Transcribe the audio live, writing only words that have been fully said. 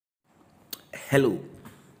Hello,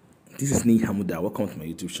 this is Ni Hamuda. Welcome to my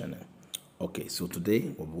YouTube channel. Okay, so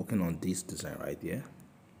today we're working on this design right here.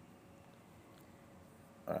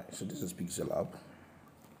 Alright, so this is Pixellab.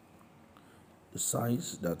 The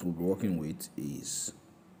size that we'll be working with is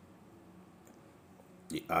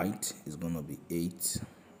the height is gonna be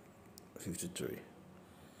 853.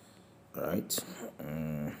 Alright,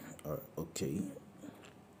 okay.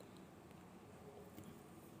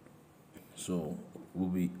 So we'll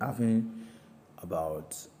be having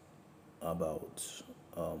about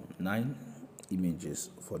 9 images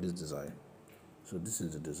for this design. So this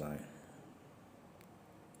is the design.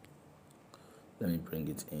 Let me bring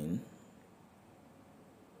it in.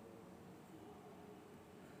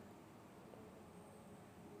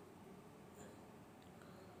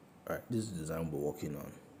 Alright, this is the design we're working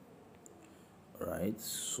on. Alright,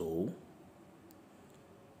 so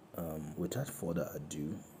without further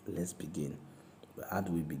ado, let's begin. But how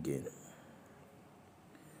do we begin?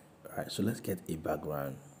 Alright, so let's get a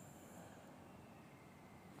background.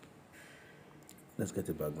 Let's get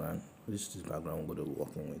a background. This is the background we're going to be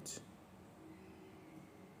working with.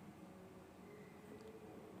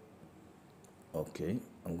 Okay,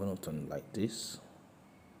 I'm going to turn it like this.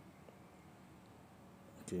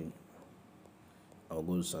 Okay, I'll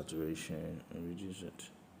go to saturation and reduce it.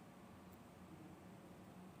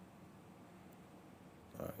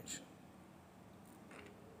 Alright.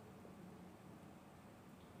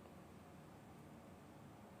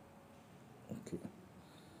 Okay,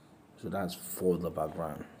 so that's for the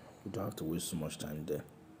background. We don't have to waste so much time there.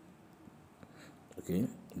 Okay,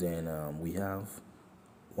 then we have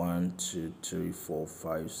 1, 2, 3, 4,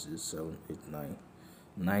 5, 6, 7, 8, 9.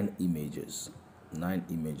 9 images. 9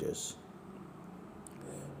 images.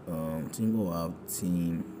 Team will have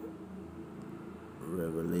team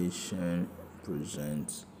revelation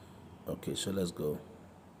presents. Okay, so let's go.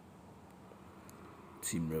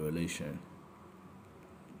 Team revelation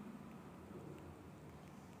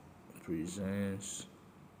presents.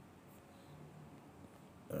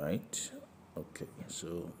 Alright, okay,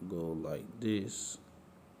 so go like this,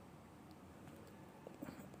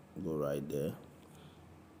 go right there.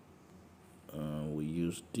 We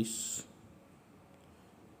use this,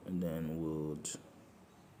 and then we'll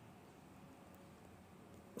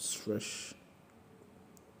stretch.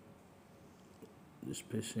 The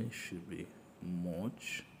spacing should be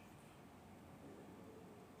much.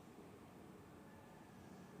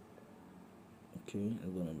 Okay,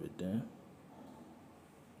 it's gonna be there,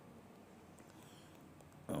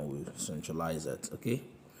 and we'll centralize that. Okay,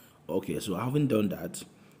 so having done that,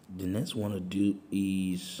 the next one to do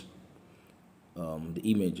is the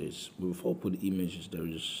images. Before we put the images,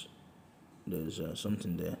 there's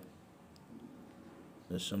something there.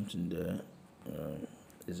 There's something there.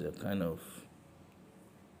 It's a kind of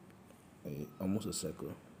almost a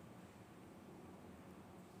circle.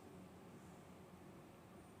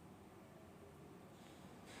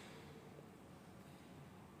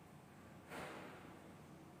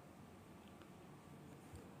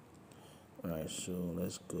 Alright, so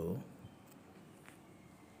let's go.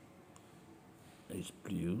 It's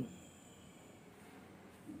blue.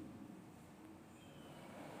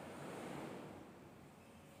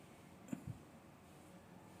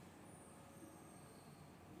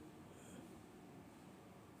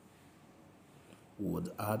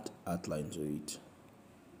 Would add outline to it.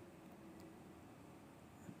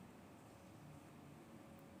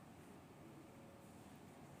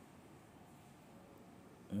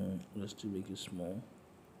 Let's still make it small.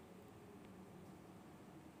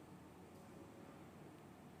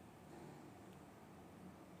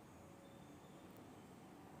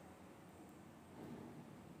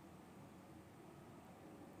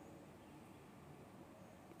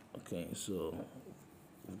 Okay, so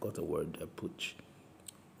we've got a word there, push.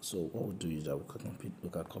 So what we'll do is that we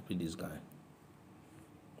can copy this guy.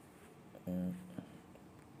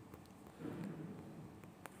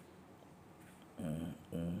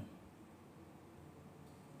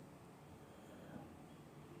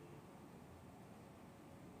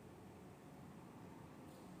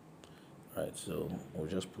 Right, so we'll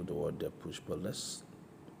just put the word there, push. But let's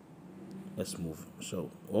move. So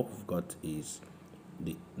what we've got is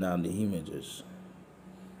the images.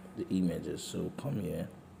 The images. So come here.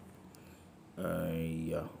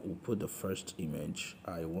 Yeah, we'll put the first image.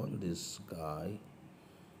 I want this guy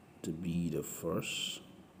to be the first.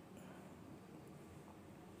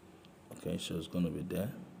 Okay, so it's gonna be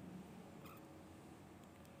there.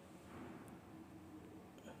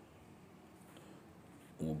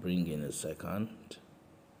 We'll bring in a second,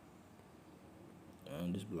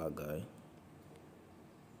 and this black guy.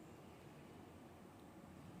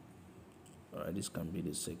 All right, this can be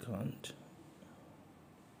the second.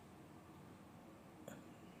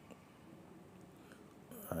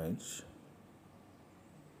 All right.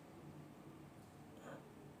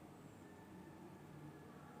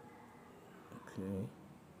 Okay.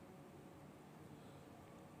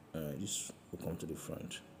 All right, this will come to the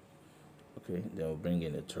front. Okay, then we'll bring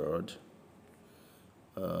in the third.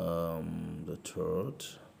 The third.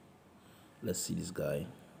 Let's see this guy.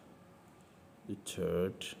 The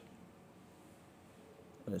third.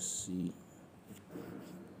 Let's see.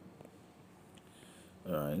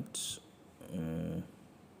 All right.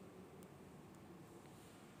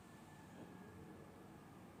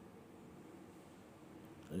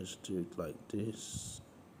 Let's do it like this.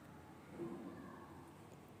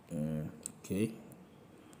 Okay.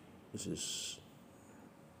 This is.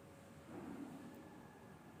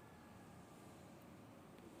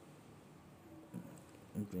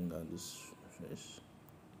 Bring out this face.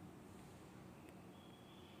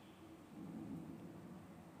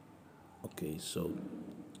 Okay, so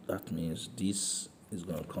that means this is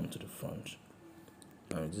gonna come to the front.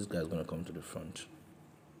 This guy's gonna come to the front.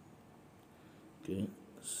 Okay,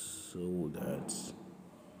 so that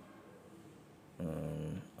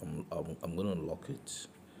I'm gonna lock it,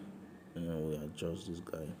 and we adjust this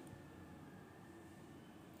guy.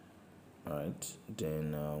 All right,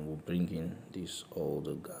 then we'll bring in this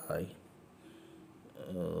older guy.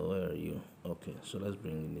 Where are you? Okay, so let's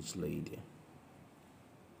bring in this lady.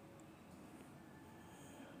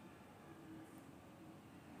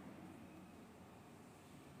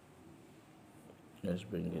 Let's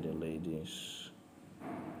bring in the ladies.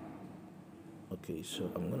 Okay,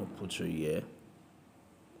 so I'm gonna put her here.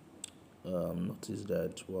 Notice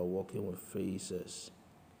that we're working with faces.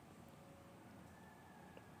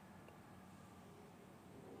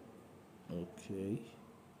 Okay.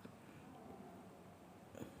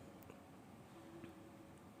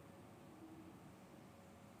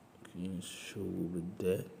 Okay, so we'll be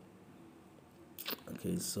there.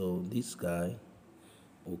 Okay, so this guy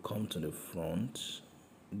will come to the front.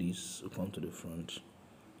 This will come to the front.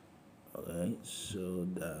 Okay, so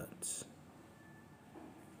that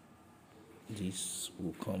this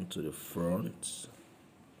will come to the front.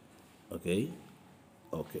 Okay,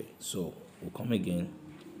 so we'll come again.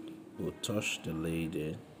 We'll touch the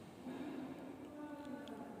lady.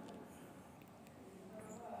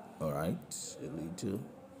 All right, a little.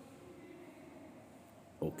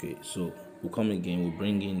 Okay, so we'll come again. We'll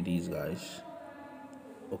bring in these guys.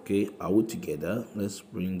 Okay, are we together? Let's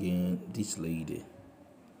bring in this lady.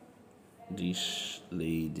 This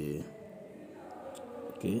lady.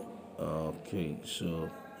 Okay, so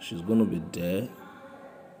she's gonna be there.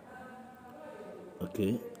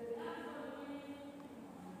 Okay.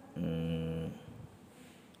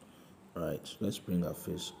 Right, let's bring her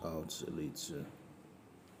face out a little.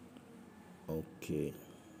 Okay.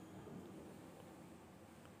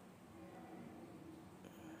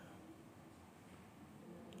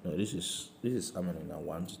 Now this is how many now?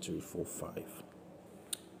 1, 2, 3, 4, 5.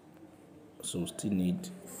 So we still need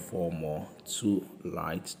 4 more. 2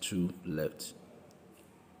 right, 2 left.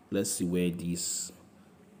 Let's see where this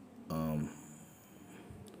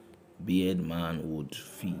beard man would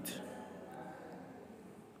fit.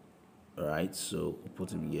 Alright, so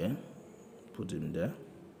put him here, put him there.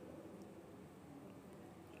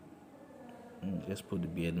 Let's put the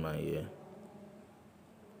beard man here.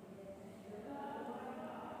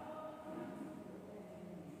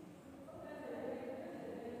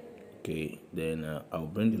 Okay, then I'll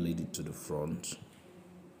bring the lady to the front.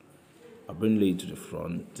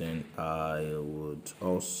 Then I would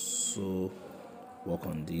also work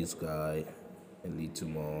on this guy a little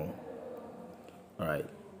more. Alright.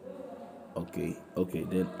 Okay,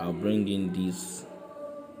 then I'll bring in this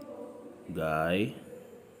guy.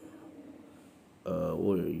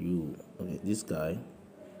 Where are you? Okay, this guy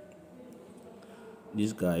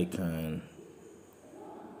can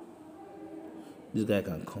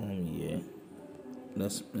come here.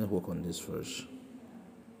 Let's work on this first.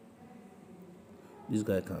 This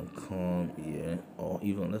guy can come here, or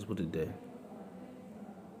even let's put it there.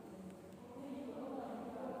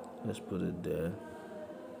 Let's put it there.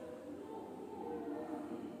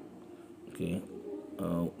 Okay,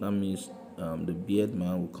 that means the beard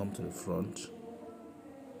man will come to the front.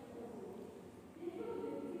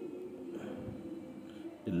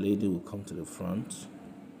 The lady will come to the front.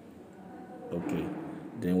 Okay,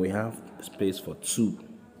 then we have space for 2.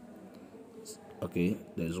 Okay,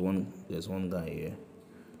 there's one guy here.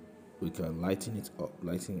 We can lighten it up.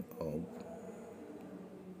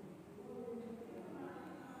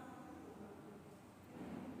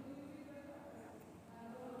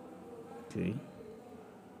 Okay,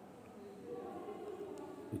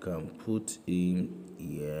 we can put him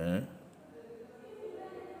here.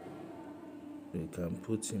 We can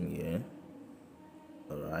put him here.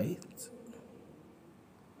 All right.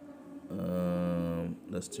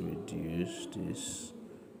 Let's reduce this.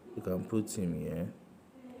 We can put him here.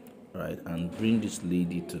 All right, and bring this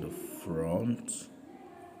lady to the front.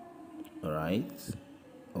 All right.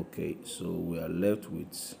 Okay, so we are left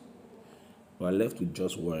with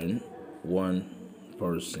just one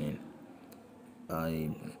person. I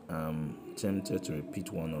am tempted to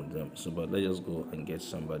repeat one of them. So, but let's just go and get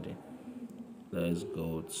somebody. Let's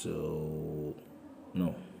go to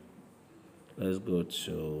no. Let's go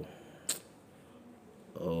to.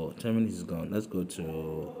 Oh, 10 minutes is gone. Let's go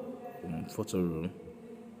to photo room.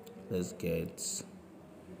 Let's get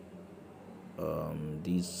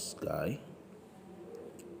this guy.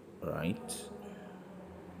 Right.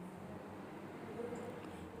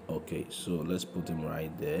 Okay, so let's put him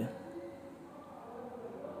right there.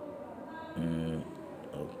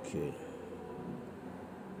 Okay.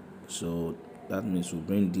 So that means we'll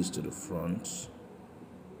bring this to the front.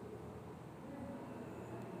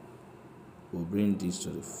 We'll bring this to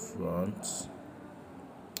the front.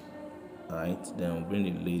 Right, then we'll bring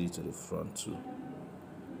the lady to the front too.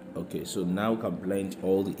 Okay, so now we can blend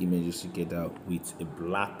all the images together with a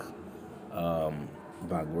black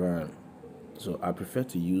background. So I prefer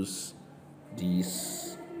to use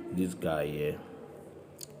this guy here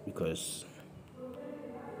because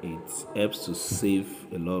it helps to save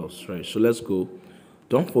a lot of stress. So let's go.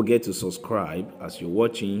 Don't forget to subscribe as you're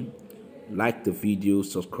watching. Like the video,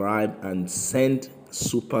 subscribe, and send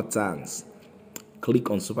super thanks. Click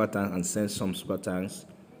on super thanks and send some super thanks.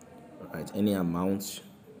 Right, any amount.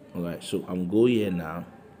 All right, so I'm going here now.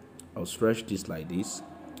 I'll stretch this like this.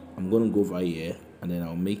 I'm going to go over here and then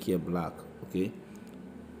I'll make it black.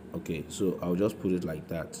 Okay, so I'll just put it like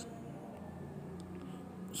that.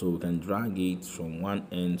 So we can drag it from one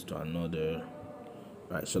end to another.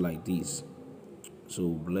 Right, so like this. So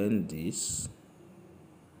blend this.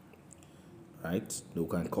 Right, we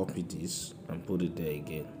can copy this and put it there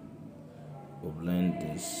again. We'll blend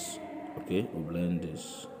this. Okay, we'll blend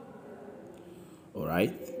this. All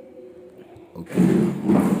right.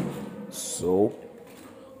 Okay. So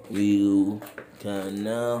we can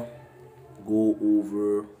now go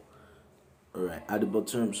over. All right, at the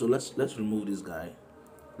bottom. So let's remove this guy.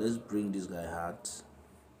 Let's bring this guy out.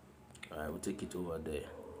 All right, we'll take it over there.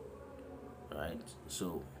 All right.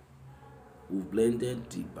 So we've blended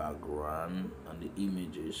the background and the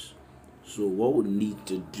images. So what we need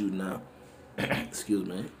to do now, excuse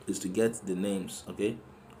me, is to get the names. Okay,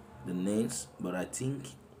 the names. But I think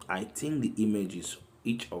the images,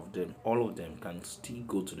 each of them, all of them, can still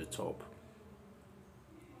go to the top.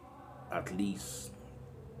 At least.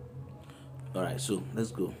 All right. So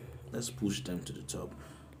let's go. Let's push them to the top.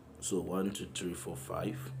 So 1, 2, 3, 4,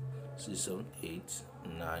 5, 6, 7, 8,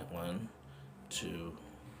 9, 1, 2.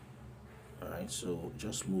 All right, so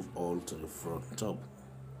just move all to the front top.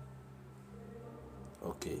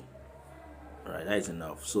 Okay, all right, that's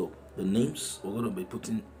enough. So the names, we're going to be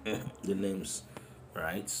putting the names. All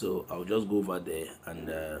right, so I'll just go over there and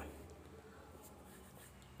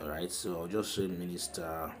all right, so I'll just say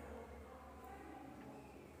minister.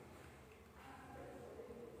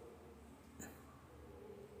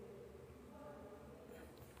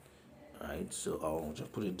 All right, so I'll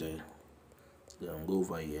just put it there. Then I'll go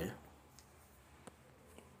over here.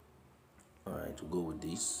 All right, we'll go with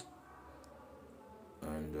this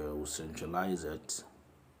and we'll centralize it,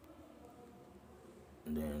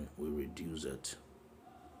 and then we'll reduce it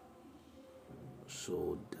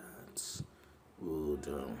so that we'll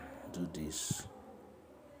do this.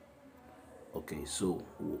 Okay, so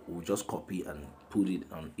we'll just copy and put it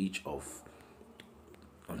on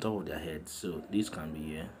top of their head. So this can be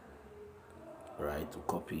here, right? To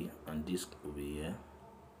copy, and this will be here.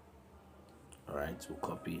 All right, to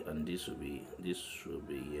copy, and this will be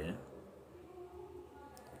here.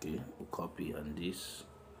 Okay, we'll copy, and this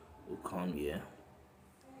will come here.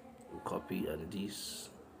 We'll copy, and this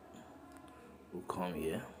will come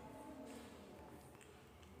here.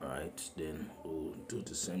 All right, then we'll do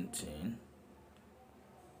the same thing.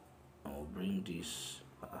 I'll bring this.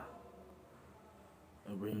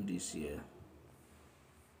 I'll bring this here.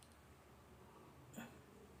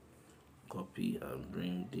 Copy and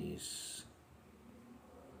bring this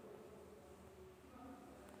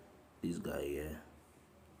guy here.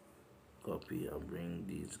 Copy and bring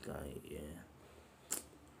this guy here.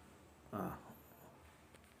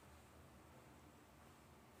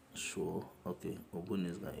 Sure. Okay, open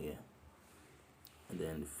this guy here, and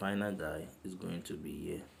then the final guy is going to be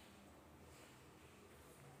here.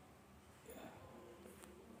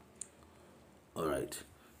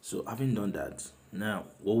 So having done that, now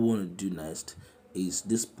what we want to do next is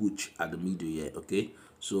this pooch at the middle here. Okay,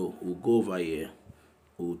 so we'll go over here.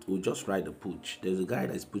 We'll just write the pooch. There's a guy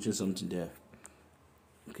that's putting something there.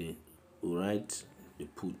 Okay, we'll write the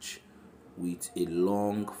pooch with a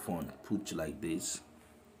long font, pooch like this.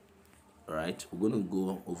 All right, we're gonna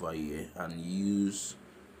go over here and use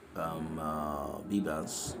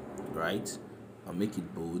Bebas, right? I'll make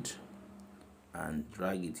it bold and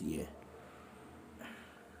drag it here.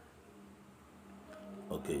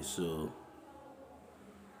 Okay, so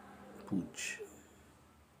pooch,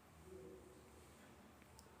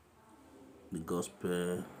 the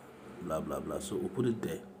gospel, blah blah blah. So we'll put it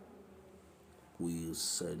there. We'll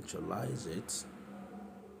centralize it.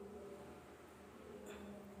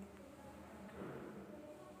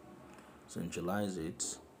 Centralize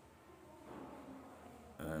it,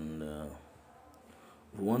 and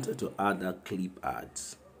we wanted to add that clip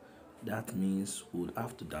ads. That means we'll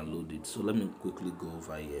have to download it. So let me quickly go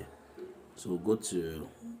over here. So we'll go to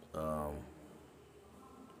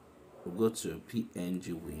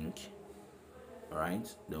PNG Wink. All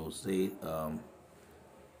right, they will say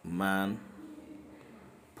man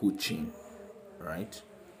pooching, right?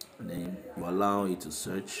 And then you allow it to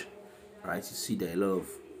search, right? You see there are a lot of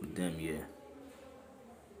them here.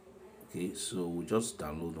 Okay, so we'll just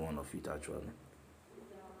download one of it actually.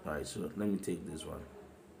 All right, so let me take this one.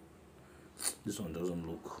 This one doesn't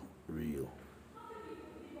look real.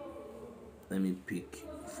 Let me pick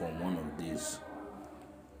from one of these.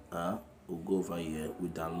 We'll go over here. We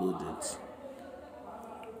download it.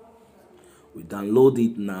 We download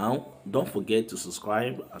it now. Don't forget to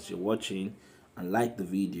subscribe as you're watching and like the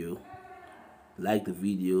video. Like the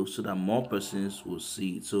video so that more persons will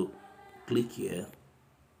see it. So click here.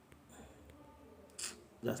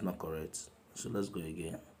 That's not correct. So let's go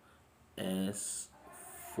again.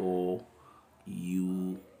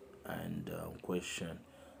 S4U and question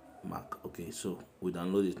mark. Okay, so we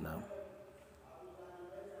download it now.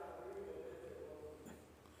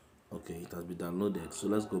 Okay, it has been downloaded. So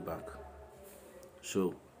let's go back.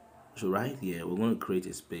 So right here we're going to create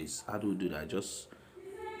a space. How do we do that? Just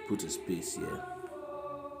put a space here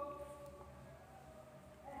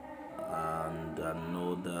and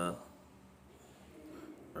another.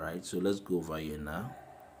 Right, so let's go over here now.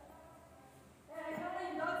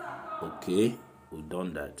 Okay, we've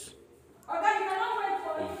done that.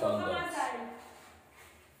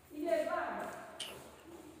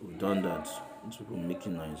 We've done that. These people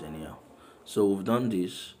making noise anyhow. So we've done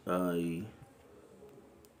this. I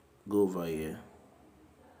go over here.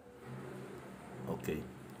 Okay,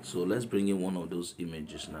 so let's bring in one of those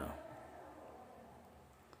images now.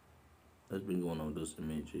 Let's bring in one of those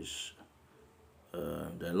images.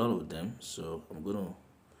 There are a lot of them, so I'm gonna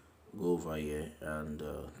go over here and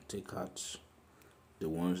take out the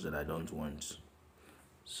ones that I don't want.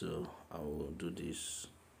 So I will do this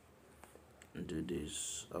and do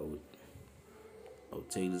this. I'll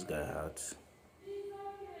take this guy out.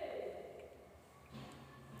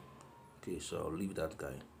 Okay, so I'll leave that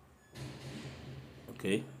guy.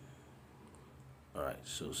 Okay, all right,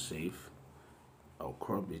 so save. I'll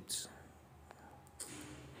crop it.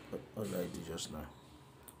 What did I do just now?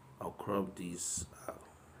 I'll crop this out.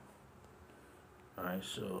 All right,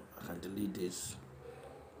 so I can delete this.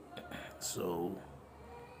 So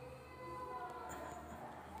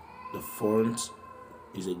the font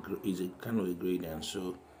is a kind of a gradient.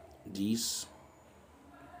 So this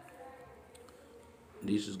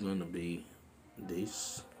is going to be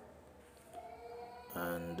this,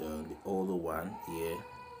 and the other one here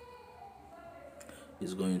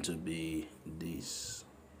is going to be this.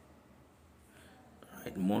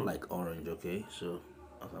 Right, more like orange. Okay, so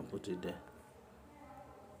I can put it there.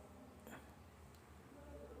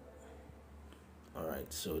 All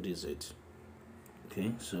right, so this is it.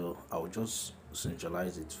 Okay, so I'll just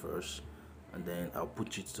centralize it first, and then I'll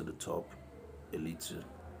put it to the top a little,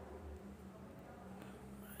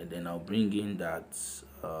 and then I'll bring in that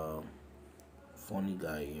funny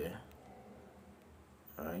guy here.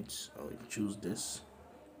 All right, I'll choose this,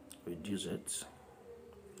 reduce it,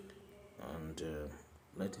 and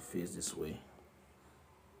let it face this way.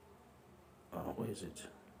 Where is it?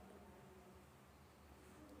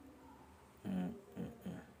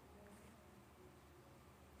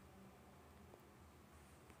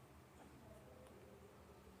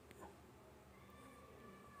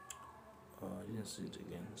 I didn't see it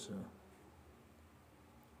again, so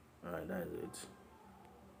alright, that is it.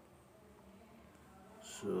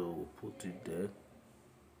 So we'll put it there.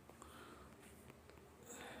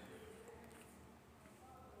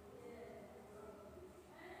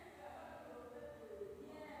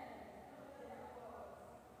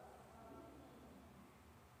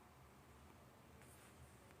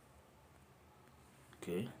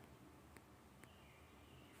 Okay.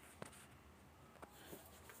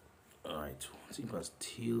 Alright, I think we're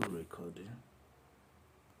still recording.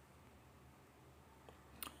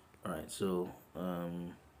 Alright, so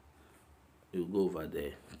you go over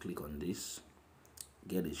there, click on this,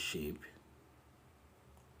 get a shape.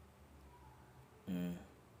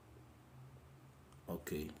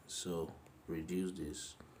 Okay, so reduce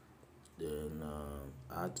this, then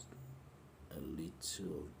add a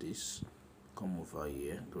little of this, come over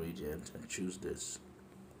here, gradient, and choose this.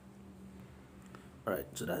 Alright,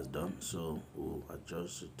 so that's done. So we'll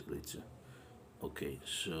adjust it a little. Okay,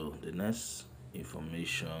 so the next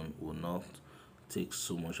information will not take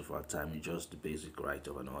so much of our time, it's just the basic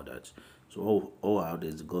write-up and all that. So all out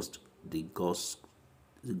is the gospel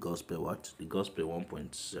what? The gospel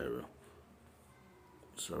 1.0.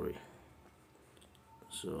 Sorry.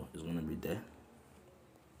 So it's gonna be there.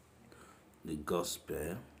 The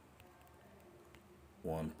gospel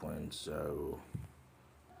 1.0.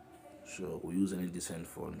 So we'll use any decent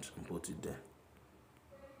font and put it there.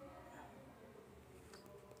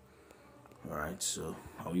 Alright, so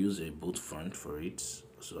I'll use a bold font for it.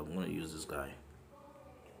 So I'm going to use this guy.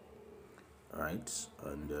 Alright,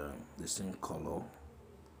 and the same color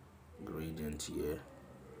gradient here.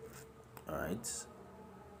 Alright,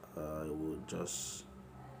 I will just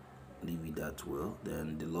leave it that well.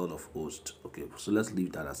 Then the lot of host. Okay, so let's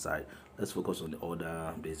leave that aside. Let's focus on the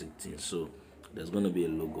other basic things. So there's going to be a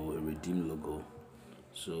logo, a redeem logo.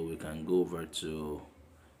 So we can go over to,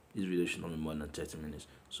 this video should not be more than 30 minutes.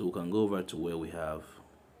 So we can go over to where we have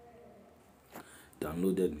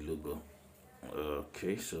downloaded the logo.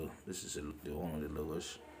 Okay, so this is the one of the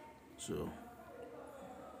logos. So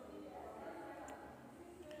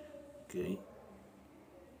okay,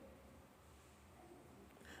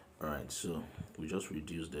 all right, so we just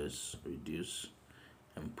reduce this,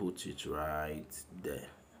 and put it right there.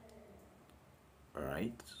 All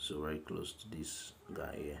right, so very close to this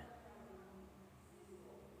guy here.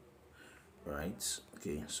 All right,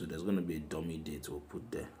 okay, so there's going to be a dummy date we'll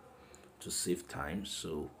put there to save time.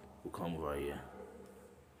 So we'll come over here,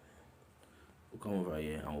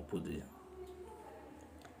 and we'll put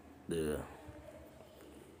the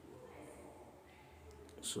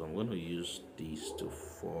so I'm going to use these to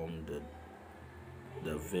form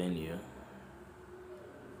the venue.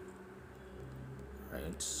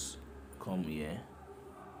 Right, come here.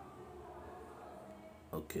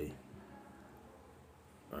 Okay,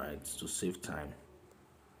 all right, to save time,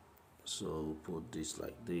 so we'll put this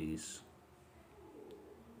like this.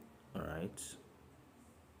 All right,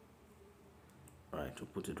 we'll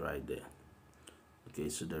put it right there. Okay,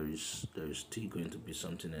 so there is still going to be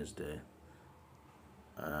something else there.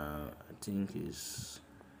 I think it's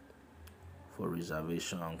for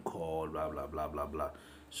reservation call, blah blah blah blah blah.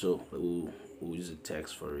 So we'll use a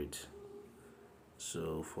text for it.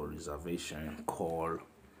 So for reservation call,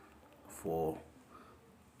 for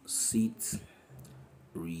seat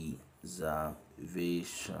reservation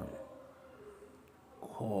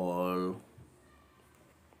call.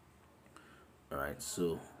 All right,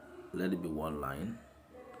 so let it be one line,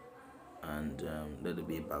 and let it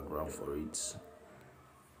be a background for it.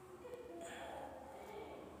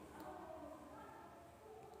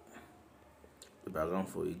 The background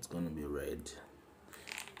for it's going to be red.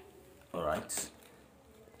 All right, it's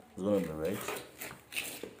going to be red.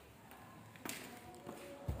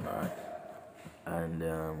 All right, and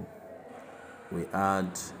we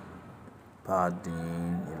add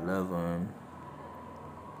padding 11.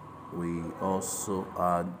 We also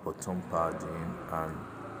add bottom padding, and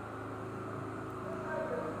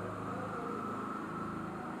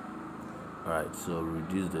all right, so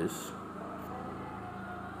reduce this.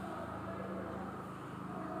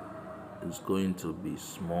 It's going to be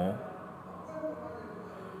small.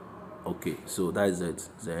 Okay, so that is it.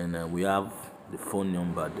 Then we have the phone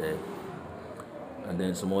number there, and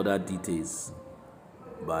then some other details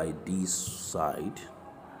by this side.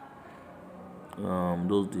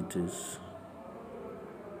 Those details.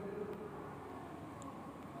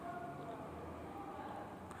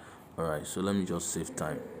 All right, so let me just save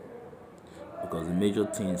time because the major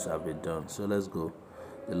things have been done. So let's go.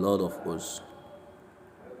 The Lord of Hosts.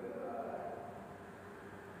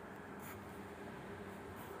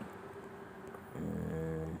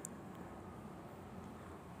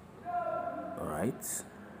 All right.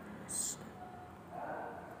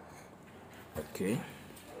 Okay.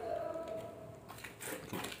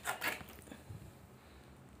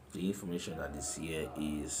 The information that is here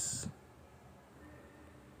is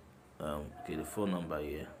okay, the phone number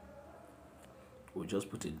here. We'll just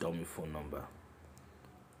put a dummy phone number.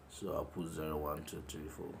 So I'll put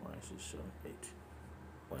 012341678.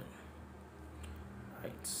 when.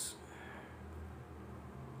 Right.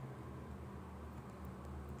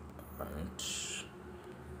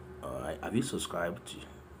 Alright, have you subscribed?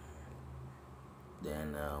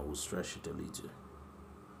 Then we'll stretch it a little.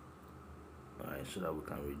 Alright, so that we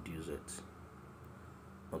can reduce it.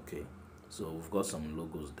 Okay, so we've got some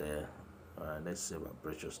logos there. Alright, let's save our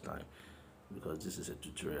precious time because this is a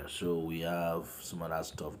tutorial. So we have some other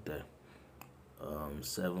stuff there.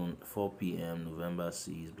 4 p.m. November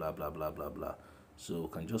 6, blah blah blah blah blah. So we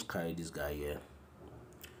can just carry this guy here,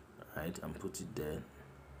 right, and put it there.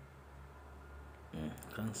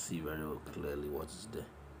 Can't see very well clearly what is there.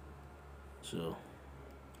 So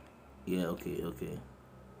yeah, okay.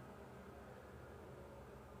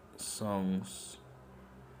 Songs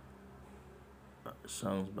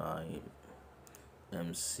by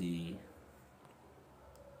MC.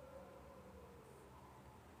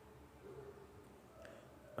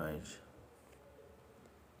 Right.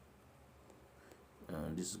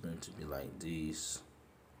 This is going to be like this.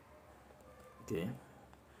 Okay.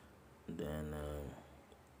 Then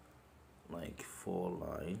like 4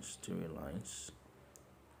 lines, 3 lines.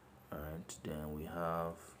 Alright, then we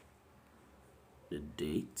have the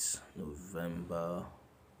date, November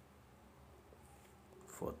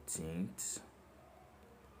 14th.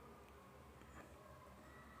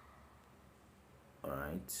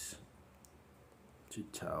 Alright,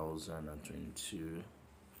 2022.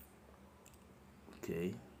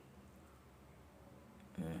 Okay.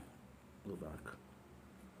 Go back.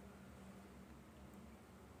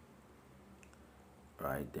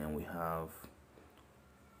 Right, then we have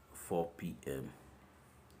 4 p.m.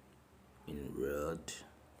 in red.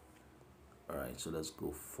 Alright, so let's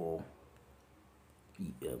go 4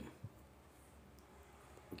 p.m.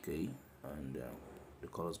 Okay, and the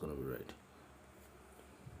color is gonna be red.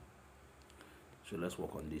 So let's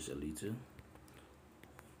work on this a little.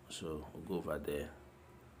 So we'll go over there,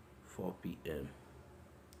 4 p.m.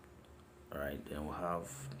 Alright, then we'll have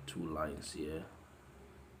 2 lines here.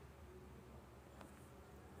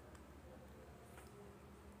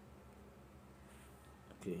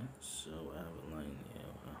 Okay, so I have a line here.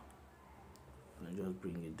 And just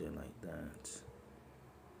bring it there like that.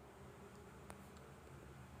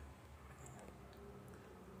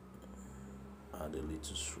 Add a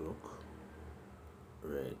little stroke,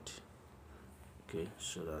 red. Okay,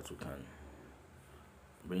 so that we can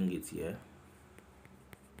bring it here.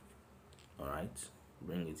 Alright,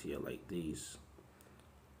 bring it here like this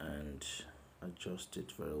and adjust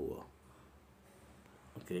it very well.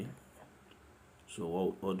 Okay, so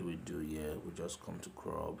what do we do here? We just come to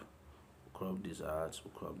crop this out,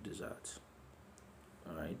 we crop this out.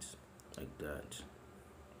 Alright, like that.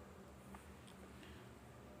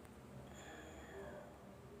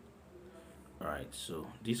 Alright, so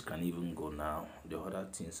this can even go now. The other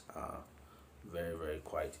things are very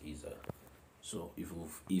quite easy. So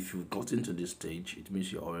if you've gotten to this stage, it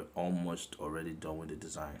means you're almost already done with the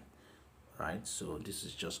design, right? So this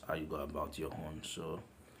is just how you go about your own. So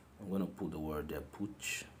I'm going to put the word there,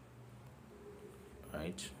 push,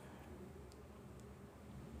 right?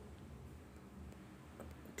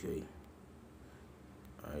 Okay,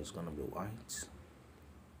 all right, it's going to be white.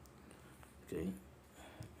 Okay,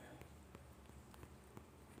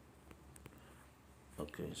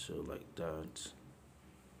 okay, so like that.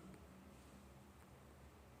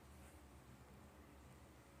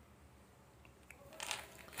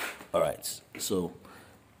 Alright, so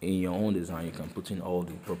in your own design you can put in all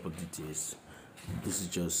the proper details. This is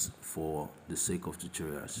just for the sake of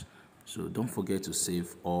tutorials, so don't forget to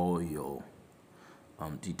save all your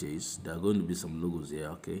details. There are going to be some logos here.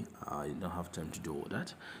 Okay, I don't have time to do all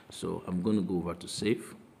that, so I'm going to go over to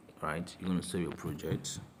save. Right, you're going to save your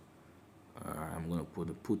project. I'm going to put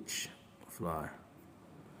the push flyer.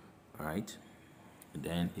 Alright,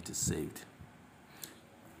 then it is saved.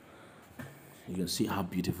 You can see how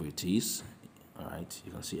beautiful it is. Alright,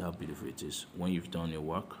 you can see how beautiful it is. When you've done your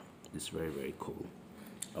work, it's very cool.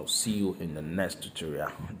 I'll see you in the next tutorial.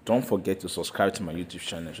 Don't forget to subscribe to my YouTube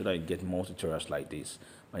channel so that you get more tutorials like this.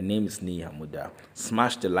 My name is Ni Hamuda.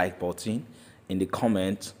 Smash the like button. In the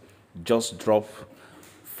comment, just drop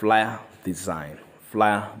flyer design,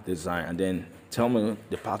 and then tell me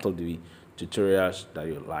the part of the tutorials that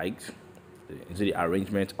you liked. Is it the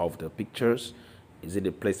arrangement of the pictures? Is it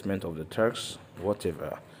the placement of the text?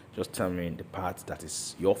 Whatever. Just tell me the part that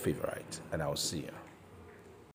is your favorite, and I'll see you.